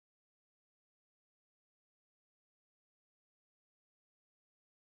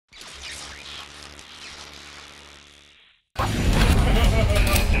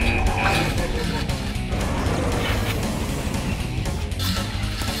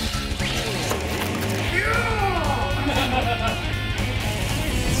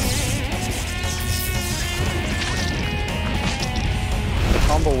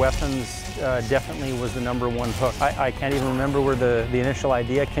Combo weapons definitely was the #1 hook. I can't even remember where the initial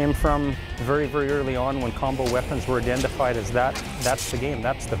idea came from. Very, very early on when combo weapons were identified as that's the game,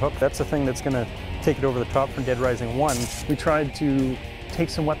 that's the hook. That's the thing that's going to take it over the top from Dead Rising 1. We tried to take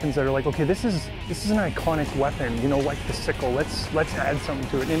some weapons that are like, okay, this is an iconic weapon, you know, like the sickle, let's add something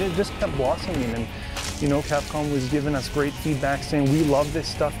to it. And it just kept blossoming, and you know, Capcom was giving us great feedback saying, we love this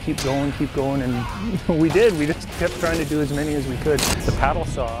stuff, keep going, and we did. We just kept trying to do as many as we could. The paddle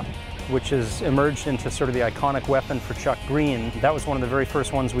saw, which has emerged into sort of the iconic weapon for Chuck Green, that was one of the very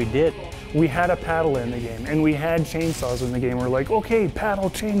first ones we did. We had a paddle in the game, and we had chainsaws in the game. We're like, okay, paddle,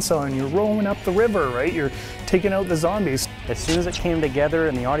 chainsaw, and you're rolling up the river, right? You're taking out the zombies. As soon as it came together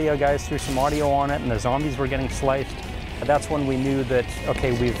and the audio guys threw some audio on it and the zombies were getting sliced, that's when we knew that,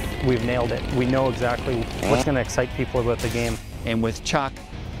 okay, we've nailed it. We know exactly what's going to excite people about the game. And with Chuck,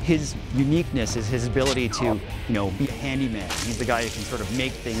 his uniqueness is his ability to, you know, be a handyman. He's the guy who can sort of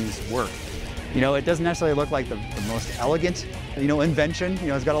make things work. You know, it doesn't necessarily look like the most elegant, you know, invention. You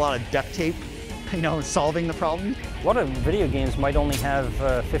know, it's got a lot of duct tape, you know, solving the problem. A lot of video games might only have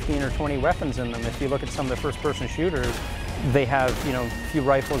 15 or 20 weapons in them. If you look at some of the first-person shooters, they have, you know, a few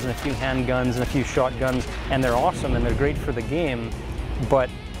rifles and a few handguns and a few shotguns, and they're awesome and they're great for the game. But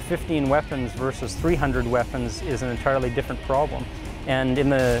 15 weapons versus 300 weapons is an entirely different problem. And in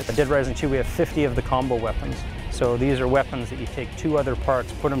the Dead Rising 2, we have 50 of the combo weapons. So these are weapons that you take 2 other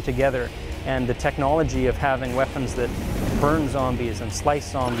parts, put them together, and the technology of having weapons that burn zombies and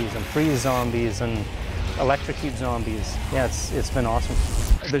slice zombies and freeze zombies and electrocute zombies, yeah, it's been awesome.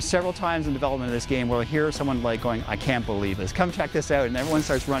 There's several times in development of this game where I hear someone like going, I can't believe this, come check this out, and everyone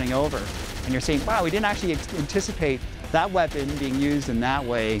starts running over. And you're saying, wow, we didn't actually anticipate that weapon being used in that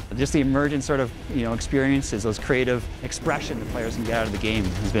way. Just the emergent sort of, you know, experiences, those creative expression the players can get out of the game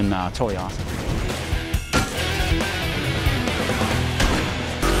has been totally awesome.